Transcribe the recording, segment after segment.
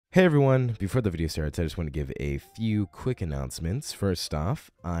Hey everyone, before the video starts, I just want to give a few quick announcements. First off,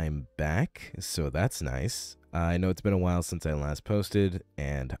 I'm back, so that's nice. I know it's been a while since I last posted,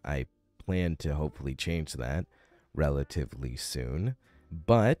 and I plan to hopefully change that relatively soon.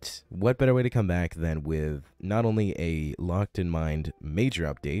 But what better way to come back than with not only a Locked in Mind major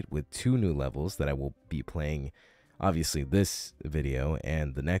update with 2 new levels that I will be playing, obviously this video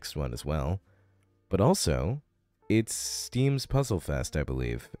and the next one as well, but also it's Steam's Puzzle Fest, I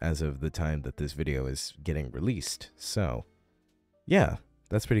believe, as of the time that this video is getting released. So, yeah,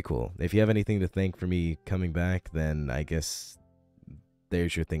 that's pretty cool. If you have anything to thank for me coming back, then I guess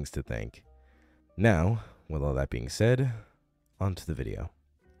there's your things to thank. Now, with all that being said, on to the video.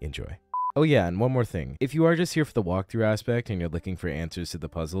 Enjoy. Oh yeah, and one more thing. If you are just here for the walkthrough aspect and you're looking for answers to the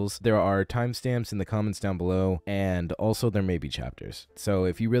puzzles, there are timestamps in the comments down below, and also there may be chapters. So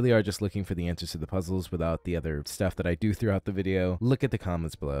if you really are just looking for the answers to the puzzles without the other stuff that I do throughout the video, look at the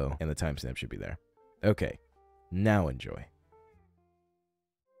comments below and the timestamp should be there. Okay, now enjoy.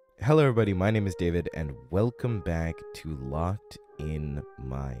 Hello everybody, my name is David and welcome back to Locked in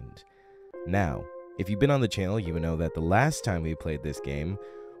Mind. Now, if you've been on the channel, you would know that the last time we played this game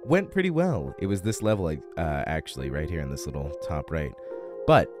went pretty well. It was this level, actually, right here in this little top right.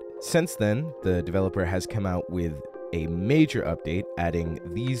 But since then, the developer has come out with a major update, adding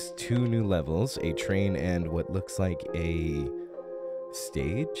these 2 new levels, a train and what looks like a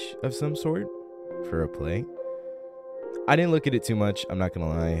stage of some sort for a play. I didn't look at it too much, I'm not gonna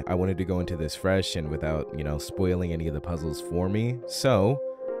lie. I wanted to go into this fresh and without, spoiling any of the puzzles for me. So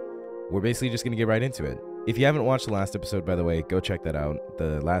we're basically just gonna get right into it. If you haven't watched the last episode, by the way, go check that out.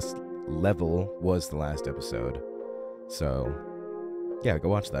 The last level was the last episode. So, yeah, go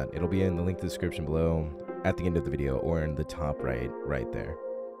watch that. It'll be in the link to the description below, at the end of the video, or in the top right there.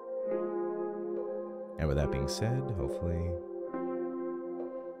 And with that being said, hopefully...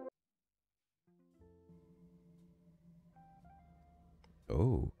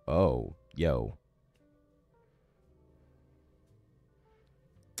 Oh, yo.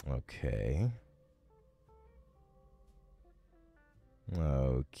 Okay.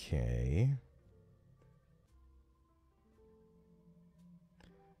 Okay.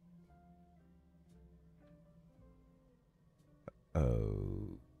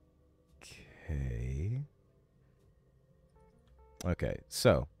 Okay,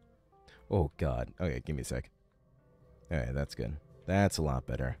 so. Oh, God. Okay, give me a sec. Alright, that's good. That's a lot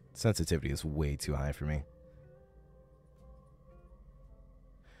better. Sensitivity is way too high for me.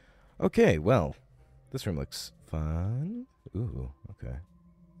 Okay, well. This room looks fun. Ooh, okay.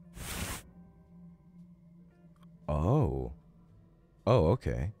 Oh. Oh,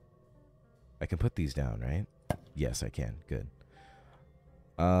 okay. I can put these down, right? Yes, I can. Good.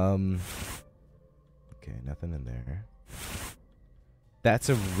 Okay, nothing in there. That's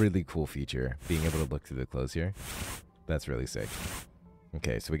a really cool feature, being able to look through the clothes here. That's really sick.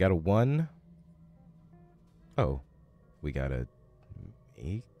 Okay, so we got a 1. Oh, we got a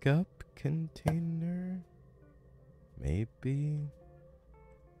makeup container? Maybe?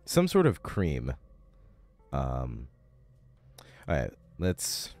 Some sort of cream. Alright,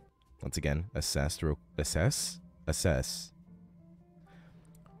 let's once again assess.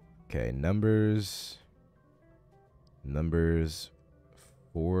 Okay, numbers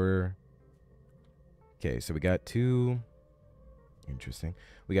 4. Okay, so we got 2. Interesting.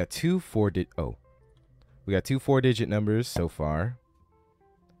 We got 2 4-digit numbers so far.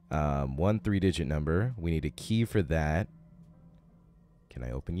 1 3-digit number. We need a key for that. Can I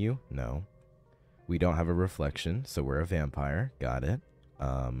open you? No. We don't have a reflection, so we're a vampire. Got it.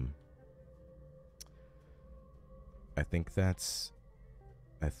 I think that's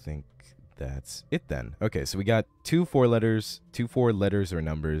it then. Okay, so we got 2 4 letters or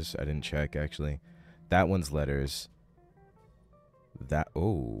numbers. I didn't check actually. That one's letters.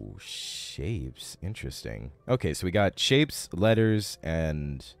 Oh, shapes. Interesting. Okay, so we got shapes, letters,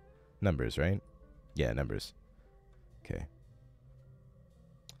 and numbers, right? Yeah, numbers. Okay.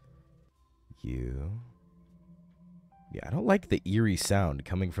 Yeah, I don't like the eerie sound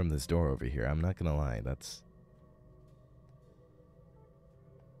coming from this door over here. I'm not gonna lie. That's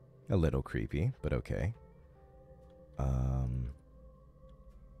a little creepy, but okay.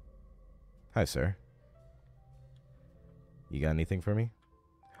 Hi, sir. You got anything for me?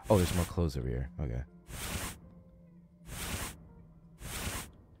 Oh, there's more clothes over here. Okay.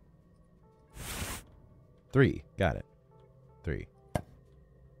 Three. Got it. 3.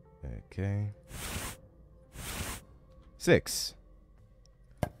 Okay. 6.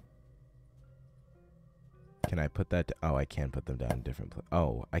 Can I put that? Oh, I can put them down in different places.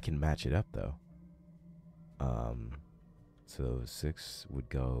 Oh, I can match it up though. So 6 would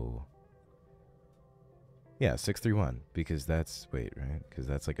go... Yeah, 631. Because that's... Wait, right? Because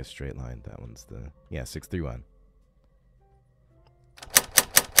that's like a straight line. That one's the... Yeah, 631.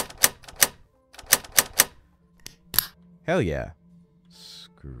 Hell yeah.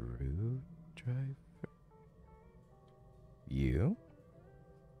 Screwdriver. You?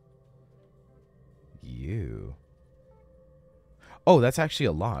 You. Oh, that's actually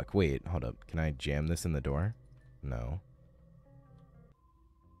a lock. Wait, hold up. Can I jam this in the door? No.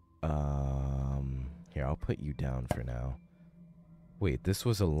 Here, I'll put you down for now. Wait, this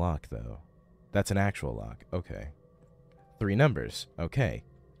was a lock, though. That's an actual lock. Okay. 3 numbers. Okay.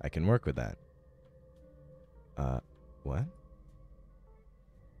 I can work with that. What?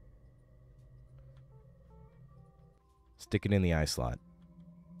 Stick it in the eye slot.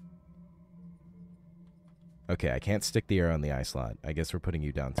 Okay, I can't stick the arrow in the eye slot. I guess we're putting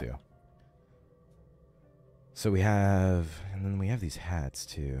you down, too. So we have... And then we have these hats,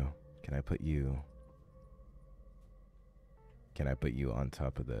 too. Can I put you... Can I put you on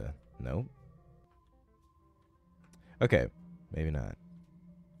top of the... Nope. Okay, maybe not.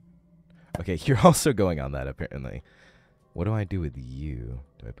 Okay, you're also going on that, apparently. What do I do with you?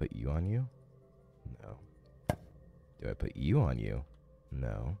 Do I put you on you? No. Do I put you on you?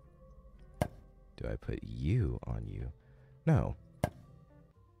 No. Do I put you on you? No.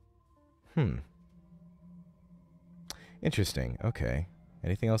 Interesting. Okay.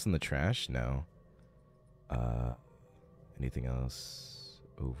 Anything else in the trash? No. Anything else?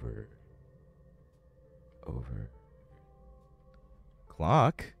 Over.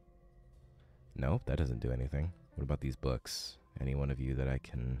 Clock? Nope, that doesn't do anything. What about these books? Any one of you that I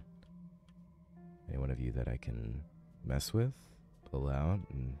can mess with? Pull out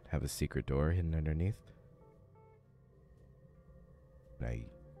and have a secret door hidden underneath?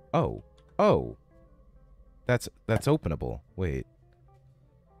 Oh. That's openable. Wait.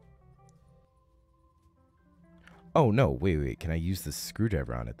 Oh, no. Wait. Can I use the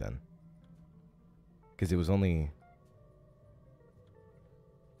screwdriver on it then? Because it was only...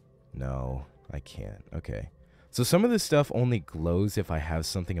 No, I can't. Okay. So some of this stuff only glows if I have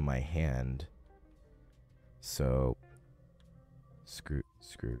something in my hand. So...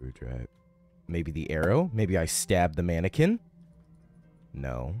 Screwdriver. Maybe the arrow? Maybe I stab the mannequin?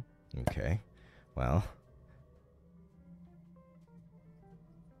 No. Okay. Well...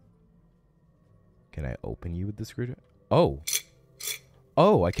 Can I open you with the screwdriver? Oh.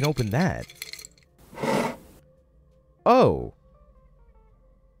 Oh, I can open that. Oh.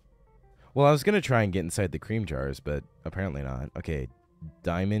 Well, I was going to try and get inside the cream jars, but apparently not. Okay.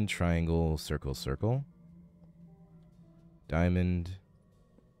 Diamond, triangle, circle, circle. Diamond.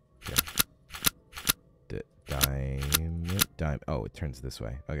 Yeah. Diamond. Oh, it turns this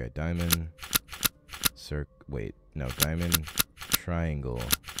way. Okay. Diamond. Wait. No. Diamond, triangle,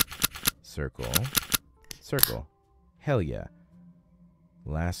 circle. Circle. Hell yeah.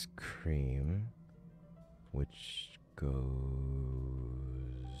 Last cream, which goes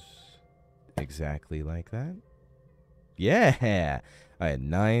exactly like that. Yeah. I had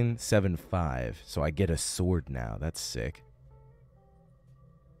 975, so I get a sword now. That's sick.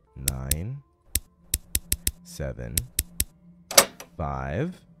 9, 7,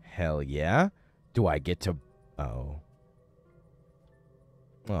 5. Hell yeah. Do I get to... Oh.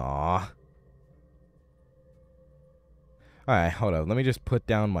 Aw. Alright, hold on. Let me just put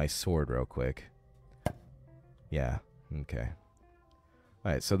down my sword real quick. Yeah, okay.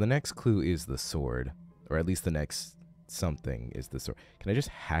 Alright, so the next clue is the sword. Or at least the next something is the sword. Can I just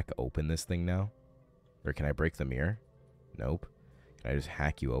hack open this thing now? Or can I break the mirror? Nope. Can I just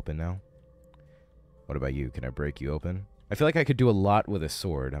hack you open now? What about you? Can I break you open? I feel like I could do a lot with a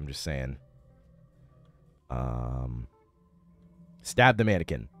sword. I'm just saying. Stab the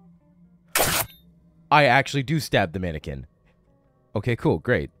mannequin. I actually do stab the mannequin. Okay, cool.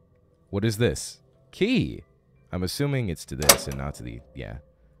 Great. What is this? Key. I'm assuming it's to this and not to the... Yeah.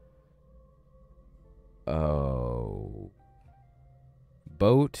 Oh.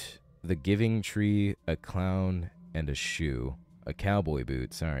 Boat, the giving tree, a clown, and a shoe. A cowboy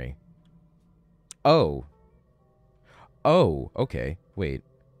boot, sorry. Oh. Oh, okay. Wait.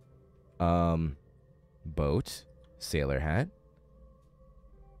 Boat, sailor hat.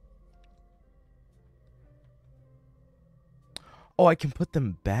 Oh, I can put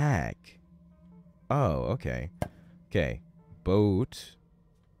them back. Oh, okay. Okay. Boat.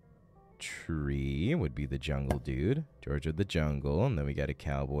 Tree would be the jungle dude. George of the jungle. And then we got a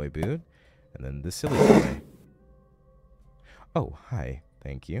cowboy boot. And then the silly boy. Oh, hi.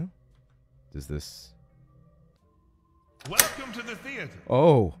 Thank you. Does this... Welcome to the theater.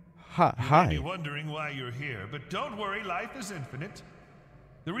 Oh, You may be Hi. wondering why you're here, but don't worry, life is infinite.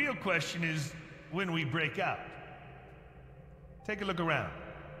 The real question is when we break out. Take a look around.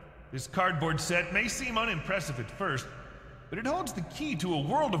 This cardboard set may seem unimpressive at first, but it holds the key to a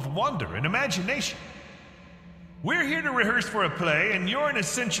world of wonder and imagination. We're here to rehearse for a play, and you're an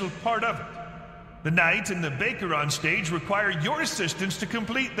essential part of it. The knight and the baker on stage require your assistance to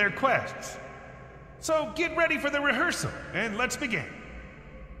complete their quests. So get ready for the rehearsal, and let's begin.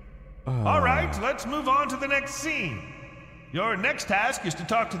 All right, let's move on to the next scene. Your next task is to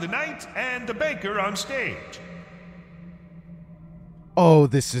talk to the knight and the baker on stage. Oh,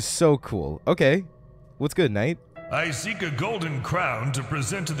 this is so cool. Okay. What's good, Knight? I seek a golden crown to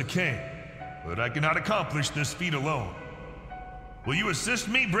present to the king, but I cannot accomplish this feat alone. Will you assist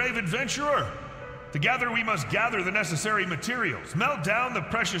me, brave adventurer? Together we must gather the necessary materials, melt down the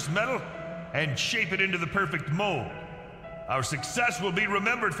precious metal, and shape it into the perfect mold. Our success will be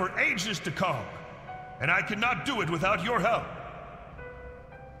remembered for ages to come, and I cannot do it without your help.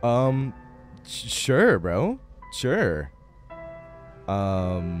 Sure, bro. Sure.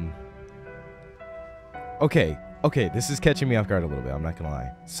 Okay, this is catching me off guard a little bit, I'm not gonna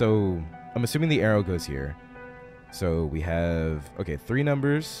lie. So, I'm assuming the arrow goes here. So, we have, okay, 3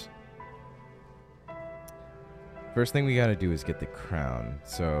 numbers. First thing we gotta do is get the crown.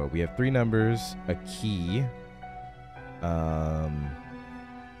 So, we have 3 numbers, a key. I'm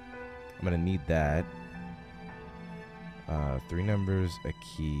gonna need that. 3 numbers, a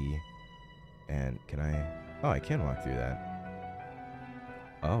key, and can I... Oh, I can walk through that.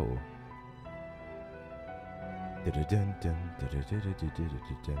 Oh.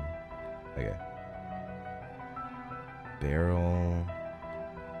 Okay. Barrel.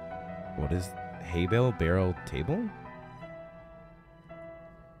 What is hay bale? Barrel table?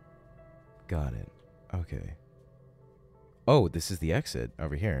 Got it. Okay. Oh, this is the exit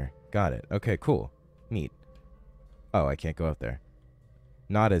over here. Got it. Okay, cool. Neat. Oh, I can't go up there.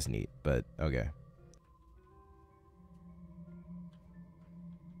 Not as neat, but okay.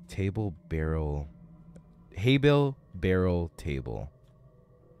 Table, barrel, hay bale, barrel, table.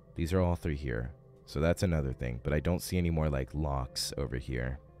 These are all 3 here. So that's another thing, but I don't see any more like locks over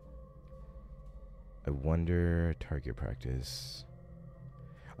here. I wonder, target practice.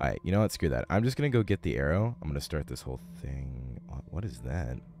 Alright, you know what, screw that. I'm just gonna go get the arrow. I'm gonna start this whole thing. What is that?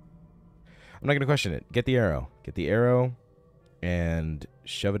 I'm not gonna question it. Get the arrow. Get the arrow and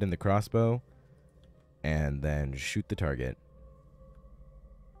shove it in the crossbow and then shoot the target.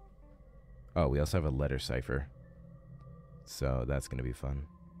 Oh, we also have a letter cipher. So that's going to be fun.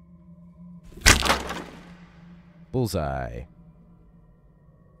 Bullseye.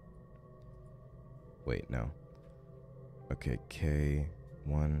 Wait, no. Okay, K.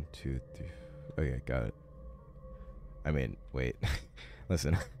 1, 2, 3. Okay, got it. I mean, wait.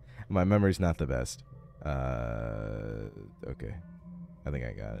 Listen, my memory's not the best. Okay. I think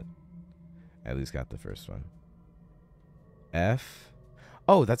I got it. I at least got the first one. F.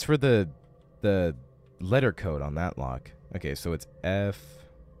 Oh, that's for the letter code on that lock. Okay, so it's F,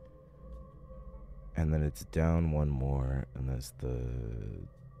 and then it's down one more, and that's the...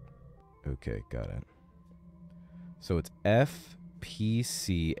 Okay, got it. So it's FPCL,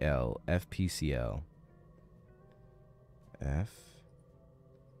 FPCL. F,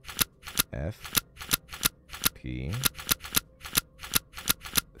 P,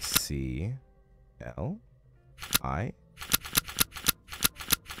 C, L, I,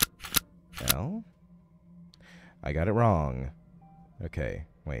 L? I got it wrong. Okay,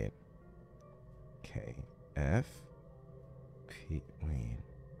 wait. K, F, P, wait.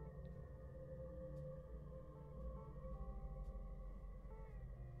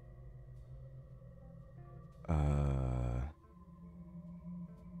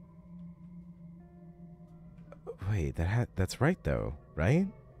 Wait, that's right though, right?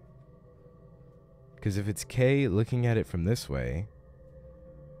 Because if it's K looking at it from this way,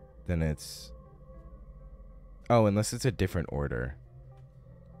 then it's... Oh, unless it's a different order.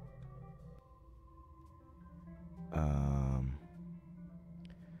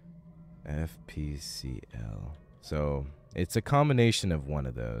 FPCL. So, it's a combination of one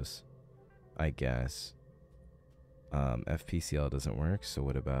of those, I guess. FPCL doesn't work, so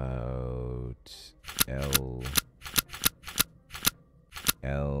what about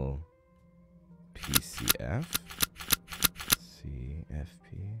LPCF?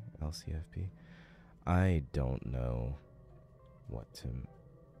 CFP? LCFP? I don't know what to...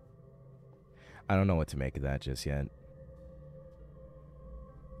 I don't know what to make of that just yet.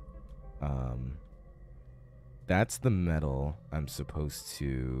 That's the metal I'm supposed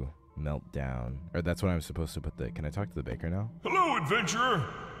to melt down. Or that's what I'm supposed to put the... Can I talk to the baker now? Hello, adventurer.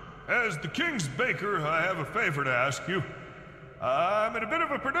 As the king's baker, I have a favor to ask you. I'm in a bit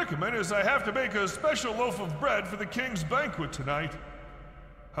of a predicament as I have to bake a special loaf of bread for the king's banquet tonight.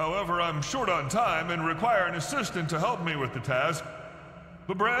 However, I'm short on time and require an assistant to help me with the task.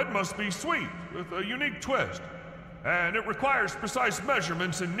 The bread must be sweet, with a unique twist, and it requires precise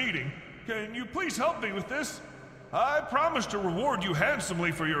measurements and kneading. Can you please help me with this? I promise to reward you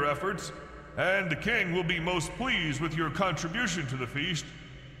handsomely for your efforts, and the king will be most pleased with your contribution to the feast.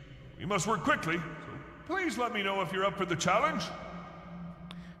 We must work quickly, so please let me know if you're up for the challenge.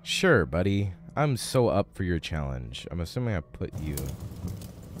 Sure, buddy. I'm so up for your challenge. I'm assuming I put you...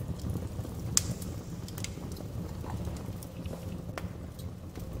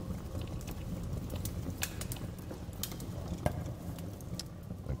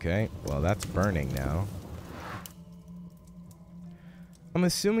 Okay, well that's burning now. I'm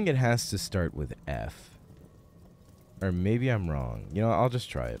assuming it has to start with F. Or maybe I'm wrong. You know, I'll just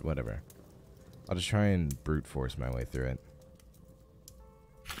try it, whatever. I'll just try and brute force my way through it.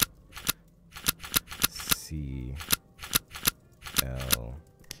 C L.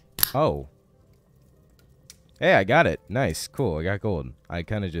 Oh. Hey, I got it. Nice, cool. I got gold. I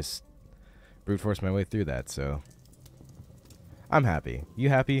kind of just brute forced my way through that, so I'm happy. You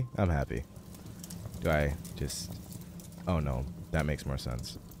happy? I'm happy. Do I just... Oh, no. That makes more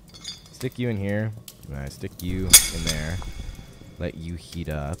sense. Stick you in here. And I stick you in there. Let you heat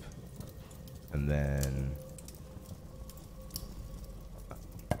up. And then...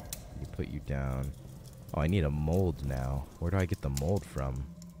 You put you down. Oh, I need a mold now. Where do I get the mold from?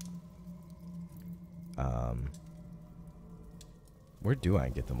 Where do I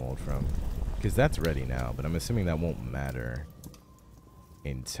get the mold from? Because that's ready now, but I'm assuming that won't matter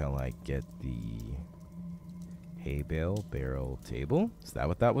until I get the hay bale barrel table. Is that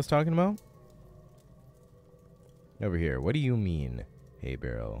what that was talking about? Over here. What do you mean, hay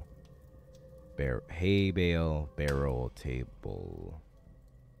bale barrel table?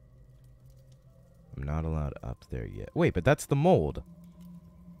 I'm not allowed up there yet. Wait, but that's the mold.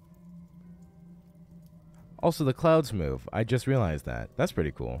 Also, the clouds move. I just realized that. That's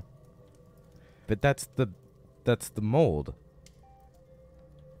pretty cool. But that's the mold.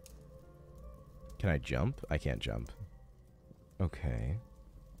 Can I jump? I can't jump. Okay.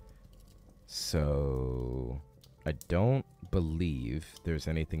 So I don't believe there's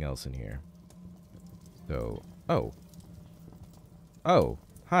anything else in here. So, oh. Oh,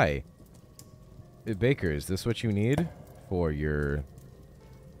 hi. Baker, is this what you need for your...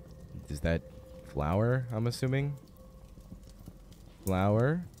 Is that flour, I'm assuming?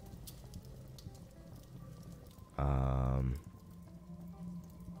 Flour.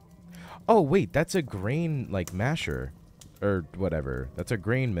 Oh, wait, that's a grain, like, masher. Or whatever. That's a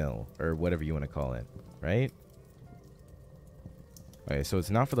grain mill, or whatever you want to call it, right? Okay, so it's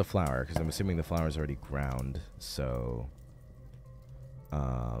not for the flour, because I'm assuming the flour is already ground, so...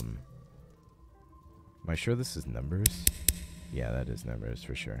 Am I sure this is numbers? Yeah, that is numbers,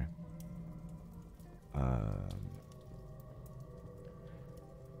 for sure.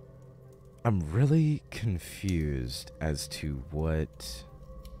 I'm really confused as to what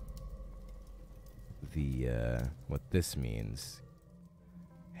what this means.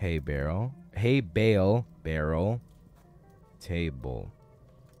 Hay bale, barrel, table.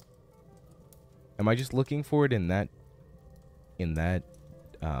 Am I just looking for it in that,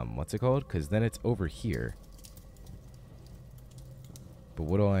 what's it called? Because then it's over here. But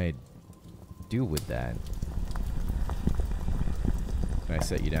what do I do with that? Can I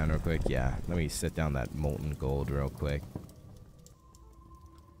set you down real quick? Yeah, let me set down that molten gold real quick.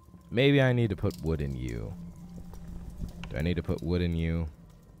 Maybe I need to put wood in you. Do I need to put wood in you?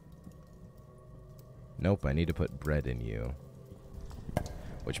 Nope, I need to put bread in you.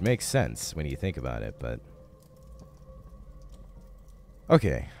 Which makes sense when you think about it, but...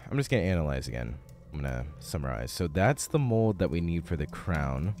 Okay, I'm just going to analyze again. I'm going to summarize. So that's the mold that we need for the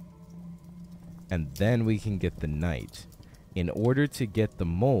crown. And then we can get the knight. In order to get the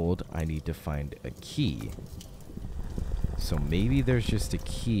mold, I need to find a key. So maybe there's just a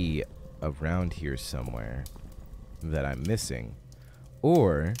key around here somewhere that I'm missing.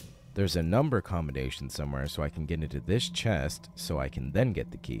 Or there's a number combination somewhere so I can get into this chest so I can then get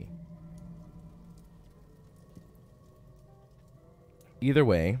the key. Either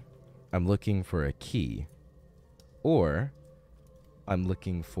way, I'm looking for a key. Or I'm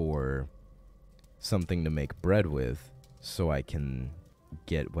looking for something to make bread with so I can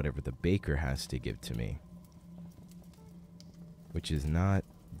get whatever the baker has to give to me. Which is not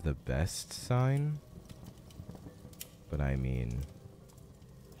the best sign. But I mean...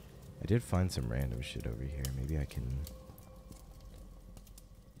 I did find some random shit over here. Maybe I can...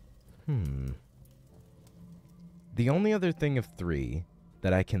 The only other thing of 3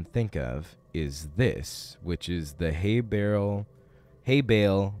 that I can think of is this, which is the hay bale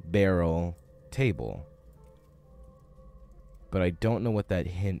barrel table. But I don't know what that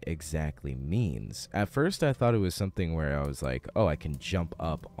hint exactly means. At first, I thought it was something where I was like, oh, I can jump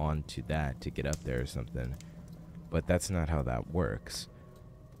up onto that to get up there or something. But that's not how that works.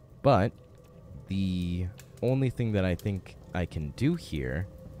 But the only thing that I think I can do here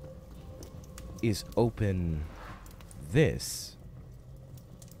is open this.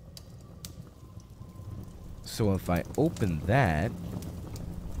 So if I open that,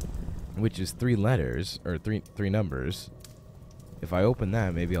 which is 3 letters, or three numbers, if I open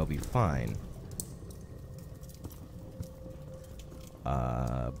that, maybe I'll be fine.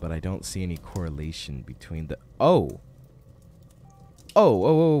 But I don't see any correlation between the...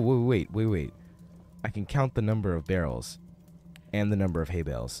 Wait. I can count the number of barrels and the number of hay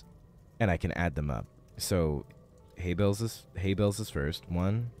bales, and I can add them up. So hay bales is first.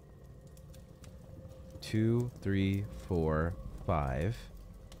 1, 2, 3, 4, 5,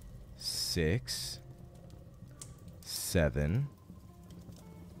 6, 7.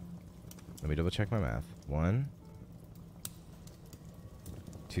 Let me double check my math. 1,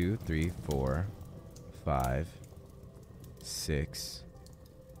 2, 3, 4, 5, 6,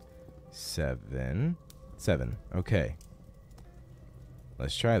 7. 7. Okay.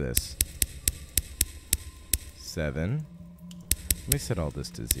 Let's try this. 7. Let me set all this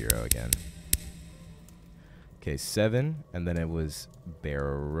to 0 again. Okay, 7, and then it was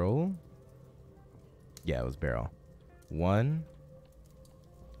barrel. Yeah, it was barrel. 1,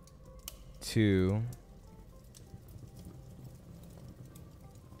 2,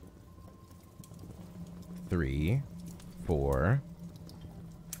 3, 4,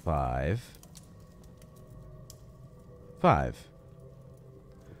 5. 5.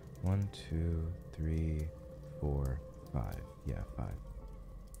 1, 2, 3, 4, 5. Yeah, 5.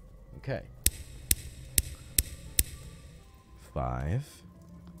 Okay. 5.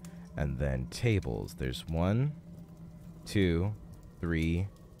 And then tables. There's 1, 2, 3,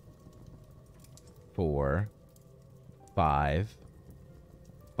 4, 5.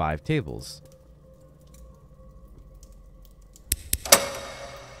 5 tables.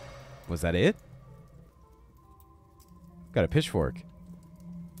 Was that it? Got a pitchfork.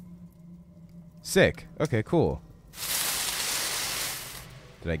 Sick. Okay, cool.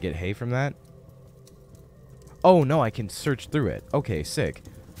 Did I get hay from that? Oh, no, I can search through it. Okay, sick.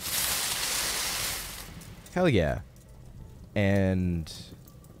 Hell yeah. And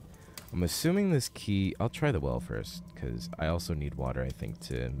I'm assuming this key... I'll try the well first, because I also need water, I think,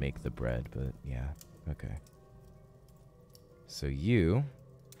 to make the bread. But, yeah. Okay. So you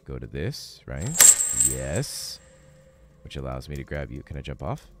go to this, right? Yes. Which allows me to grab you. Can I jump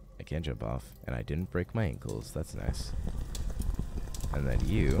off? I can jump off. And I didn't break my ankles. That's nice. And then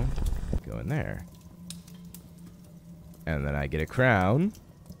you go in there. And then I get a crown.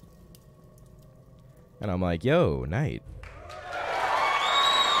 And I'm like, yo, knight.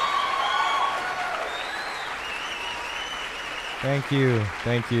 Thank you.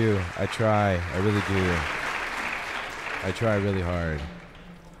 Thank you. I try. I really do. I try really hard.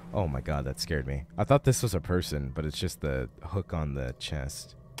 Oh my god, that scared me. I thought this was a person, but it's just the hook on the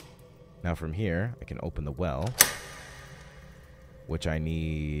chest. Now from here, I can open the well. Which I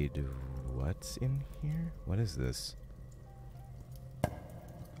need... What's in here? What is this?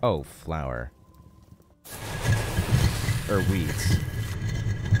 Oh, flour. Or wheat.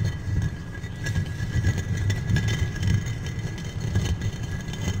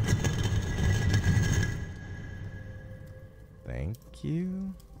 Thank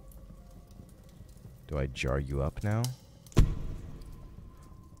you. Do I jar you up now?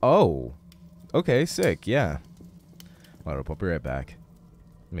 Oh. Okay, sick, yeah. I'll be right back.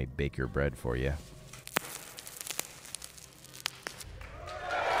 Let me bake your bread for you.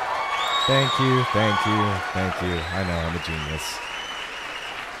 Thank you, thank you, thank you. I know, I'm a genius.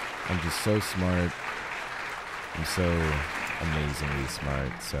 I'm just so smart. I'm so amazingly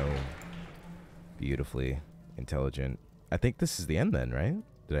smart, so beautifully intelligent. I think this is the end then, right?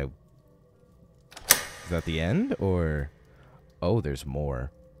 Is that the end, or... Oh, there's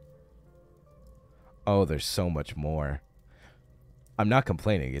more. Oh, there's so much more. I'm not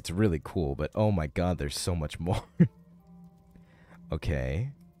complaining. It's really cool, but oh my god, there's so much more.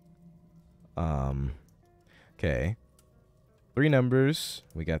 Okay. Okay. 3 numbers.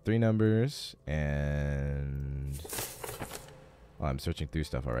 We got 3 numbers, and... Oh, I'm searching through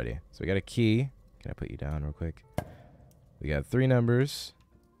stuff already. So we got a key. Can I put you down real quick? We got 3 numbers.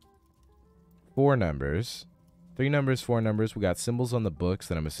 4 numbers. 3 numbers, 4 numbers. We got symbols on the books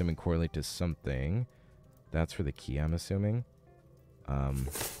that I'm assuming correlate to something. That's for the key, I'm assuming.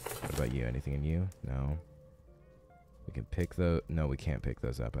 What about you? Anything in you? No. We can pick those. No, we can't pick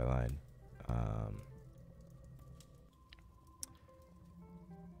those up. I lied.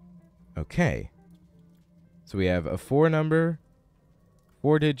 Okay. So we have a 4 number,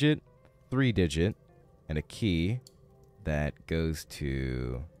 4 digit, 3 digit, and a key that goes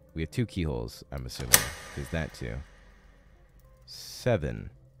to... We have 2 keyholes, I'm assuming. Is that 2? 7.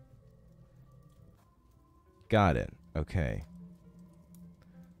 Got it. Okay.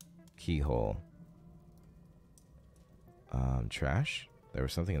 Keyhole. Trash? There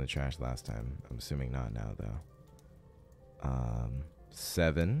was something in the trash last time. I'm assuming not now, though.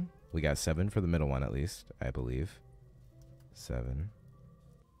 7. We got 7 for the middle one, at least, I believe. 7.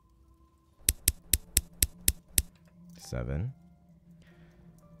 7.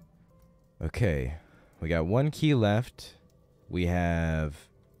 Okay. We got 1 key left. We have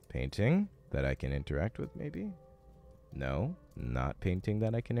painting that I can interact with, maybe? No. Not painting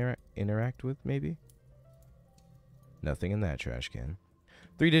that I can interact with, maybe? Nothing in that trash can.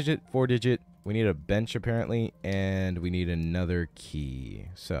 3 digit, 4 digit. We need a bench, apparently, and we need another key.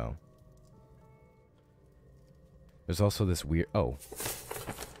 So, there's also this weird... Oh.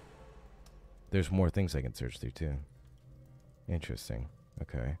 There's more things I can search through, too. Interesting.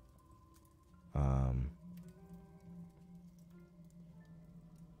 Okay.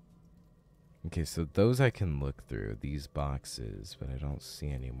 Okay, so those I can look through. These boxes, but I don't see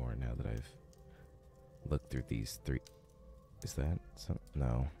any more now that I've looked through these 3. Is that some?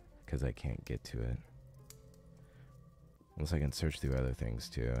 No, because I can't get to it. Unless I can search through other things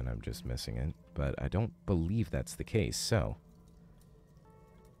too, and I'm just missing it. But I don't believe that's the case, so.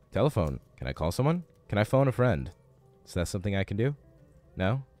 Telephone. Can I call someone? Can I phone a friend? Is that something I can do?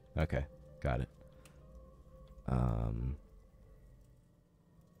 No? Okay, got it.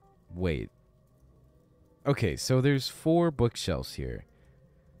 Wait. Okay, so there's 4 bookshelves here.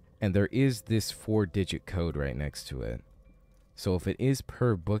 And there is this 4-digit code right next to it. So if it is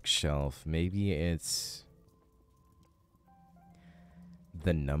per bookshelf, maybe it's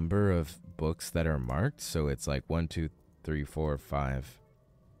the number of books that are marked. So it's like 1, 2, 3, 4, 5.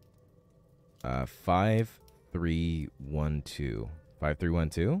 5, 3, 1, 2. 5, 3, 1,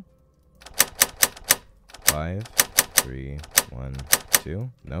 2? 5, 3, 1,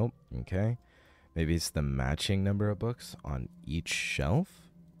 2. Nope. Okay. Maybe it's the matching number of books on each shelf.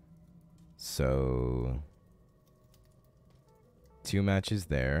 So 2 matches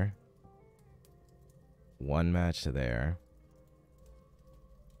there. 1 match there.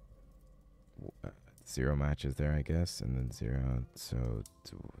 0 matches there, I guess, and then 0. So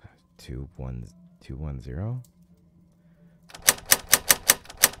 2, 1, 2, 1, 0.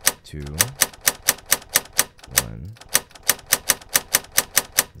 2, 1,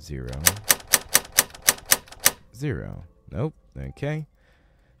 0, 0. Nope. Okay.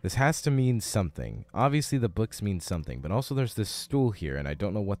 This has to mean something. Obviously, the books mean something, but also there's this stool here, and I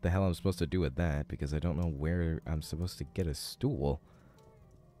don't know what the hell I'm supposed to do with that, because I don't know where I'm supposed to get a stool.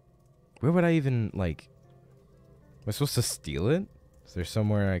 Where would I even, like... Am I supposed to steal it? Is there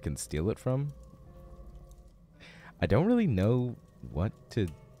somewhere I can steal it from? I don't really know what to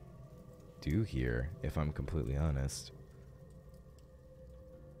do here, if I'm completely honest.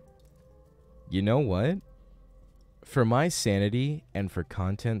 You know what? For my sanity and for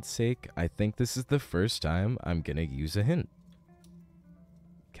content's sake, I think this is the first time I'm gonna use a hint.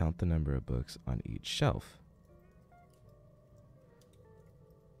 Count the number of books on each shelf.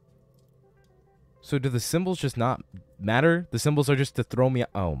 So do the symbols just not matter? The symbols are just to throw me...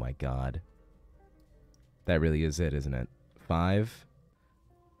 Oh my god. That really is it, isn't it? 5.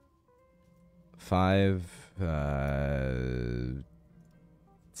 5.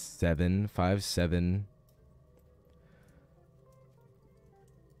 7. 5, 7...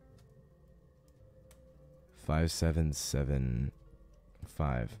 5, 7, 7,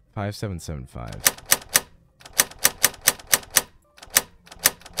 5. 5, 7, 7, 5.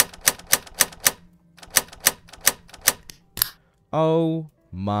 Oh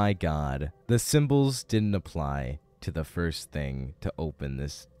my god. The symbols didn't apply to the first thing to open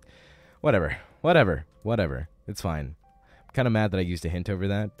this. Whatever. Whatever. Whatever. It's fine. I'm kind of mad that I used a hint over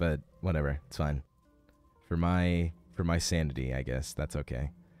that, but whatever. It's fine. For my sanity, I guess. That's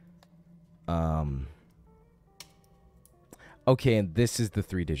okay. Okay, and this is the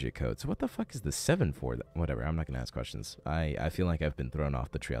 3-digit code. So what the fuck is the 7 for? Whatever, I'm not going to ask questions. I feel like I've been thrown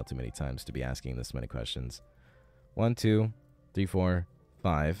off the trail too many times to be asking this many questions. 1, 2, 3, 4,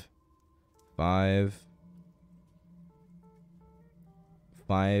 5. 5.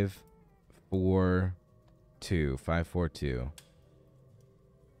 5, 4, 2, 5, 4, 2.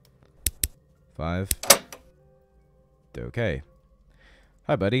 5. Okay.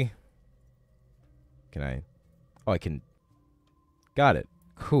 Hi, buddy. Can I? Oh, I can. Got it.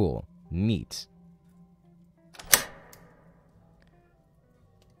 Cool. Neat.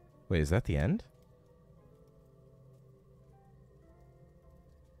 Wait, is that the end?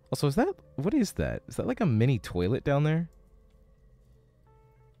 Also, is that... What is that? Is that like a mini toilet down there?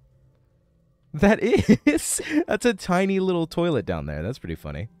 That is! That's a tiny little toilet down there. That's pretty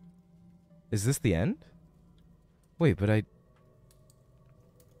funny. Is this the end? Wait, but I...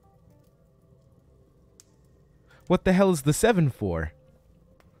 What the hell is the 7 for?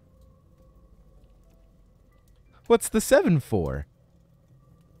 What's the 7 for?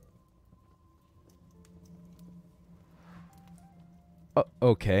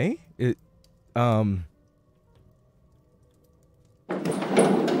 Okay.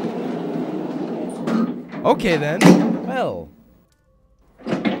 Okay then. Well.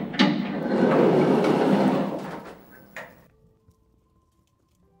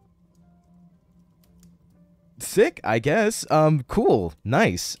 Sick, I guess. Cool.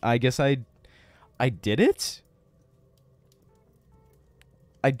 Nice. I guess I did it?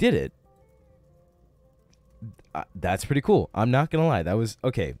 I did it. That's pretty cool. I'm not gonna lie. That was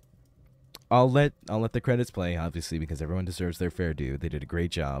okay. I'll let the credits play, obviously, because everyone deserves their fair due. They did a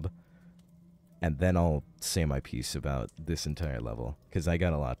great job. And then I'll say my piece about this entire level, because I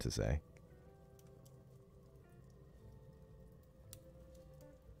got a lot to say.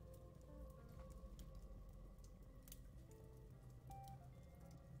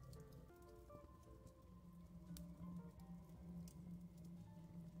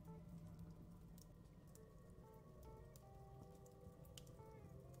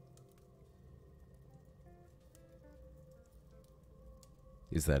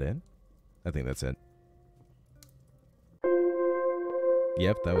 Is that it? I think that's it.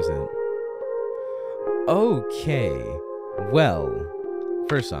 Yep, that was it. Okay. Well,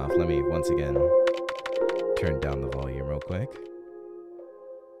 first off, let me once again turn down the volume real quick.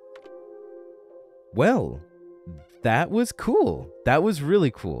 Well, that was cool. That was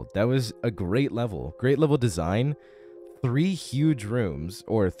really cool. That was a great level. Great level design. 3 huge rooms,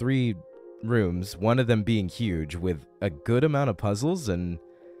 or 3 rooms, one of them being huge, with a good amount of puzzles, and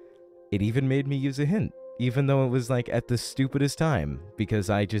it even made me use a hint, even though it was like at the stupidest time, because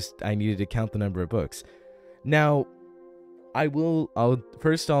I needed to count the number of books. Now, I'll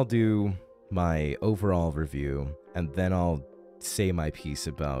do my overall review, and then I'll say my piece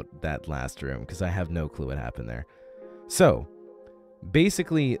about that last room, because I have no clue what happened there. So,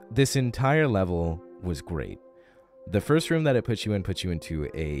 basically, this entire level was great. The first room that it puts you into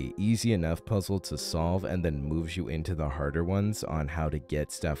a easy enough puzzle to solve, and then moves you into the harder ones on how to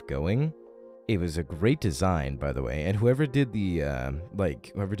get stuff going. It was a great design, by the way, and whoever did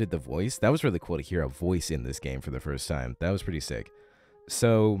the voice, that was really cool to hear a voice in this game for the first time. That was pretty sick.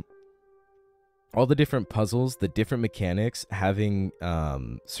 So, all the different puzzles, the different mechanics, having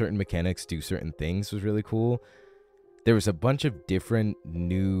certain mechanics do certain things was really cool. There was a bunch of different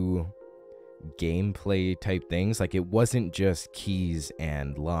new gameplay type things. Like, it wasn't just keys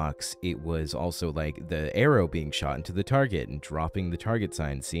and locks, it was also like the arrow being shot into the target and dropping the target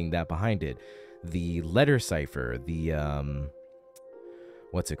sign, seeing that behind it, the letter cipher, the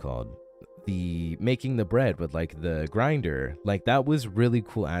what's it called, the making the bread with like the grinder. Like, that was really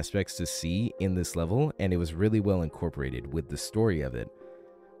cool aspects to see in this level, and it was really well incorporated with the story of it,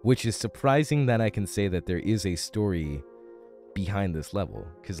 which is surprising that I can say that there is a story behind this level,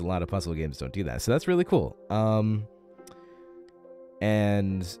 because a lot of puzzle games don't do that. So that's really cool.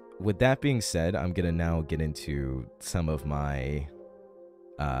 And with that being said, I'm gonna now get into some of my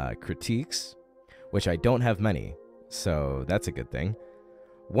critiques, which I don't have many, so that's a good thing.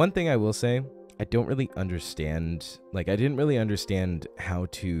 One thing I will say, I don't really understand, like, I didn't really understand how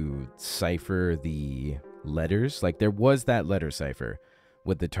to cipher the letters. Like, there was that letter cipher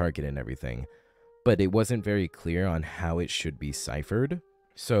with the target and everything, but it wasn't very clear on how it should be ciphered.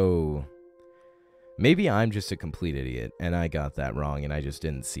 So maybe I'm just a complete idiot and I got that wrong and I just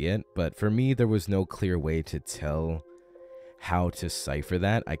didn't see it. But for me, there was no clear way to tell how to cipher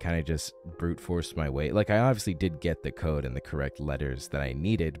that. I kind of just brute forced my way. Like, I obviously did get the code and the correct letters that I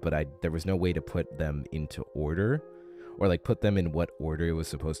needed, but there was no way to put them into order, or like put them in what order it was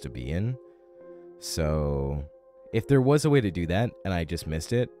supposed to be in. So if there was a way to do that and I just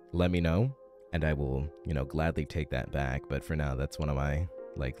missed it, let me know, and I will, gladly take that back. But for now, that's one of my,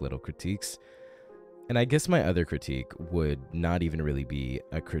 like, little critiques. And I guess my other critique would not even really be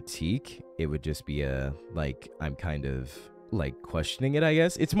a critique. It would just be a, like, I'm kind of like questioning it, I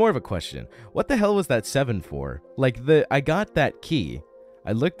guess. It's more of a question. What the hell was that 7 for? Like, I got that key.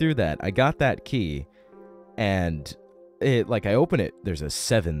 I looked through that. I got that key. And like, I open it. There's a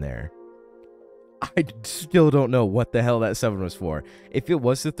 7 there. I still don't know what the hell that 7 was for. If it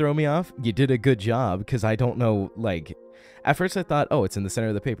was to throw me off, you did a good job, because I don't know, like... At first I thought, oh, it's in the center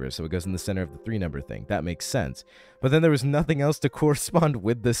of the paper, so it goes in the center of the 3 number thing. That makes sense. But then there was nothing else to correspond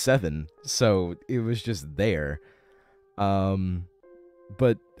with the 7, so it was just there.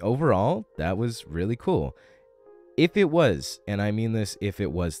 But overall, that was really cool. If it was, and I mean this, if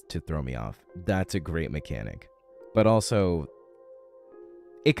it was to throw me off, that's a great mechanic. But also,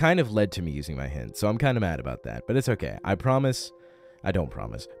 it kind of led to me using my hint, so I'm kind of mad about that. But it's okay. I don't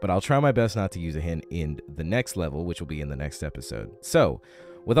promise, but I'll try my best not to use a hint in the next level, which will be in the next episode. So,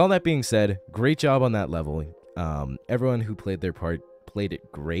 with all that being said, great job on that level. Everyone who played their part played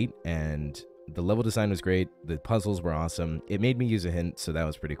it great, and the level design was great. The puzzles were awesome. It made me use a hint, so that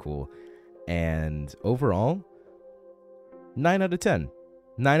was pretty cool. And overall, 9 out of 10.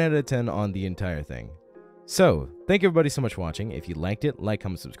 9 out of 10 on the entire thing. So, thank you everybody so much for watching. If you liked it, like,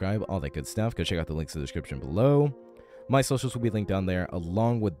 comment, subscribe, all that good stuff. Go check out the links in the description below. My socials will be linked down there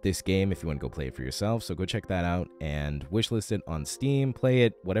along with this game if you want to go play it for yourself. So go check that out and wishlist it on Steam. Play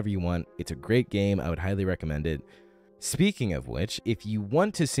it, whatever you want. It's a great game. I would highly recommend it. Speaking of which, if you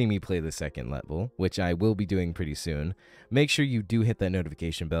want to see me play the second level, which I will be doing pretty soon, make sure you do hit that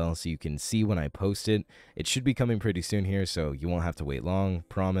notification bell so you can see when I post it. It should be coming pretty soon here, so you won't have to wait long,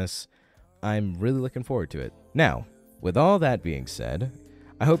 promise. I'm really looking forward to it. Now, with all that being said,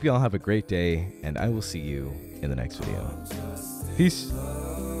 I hope you all have a great day, and I will see you in the next video. Peace.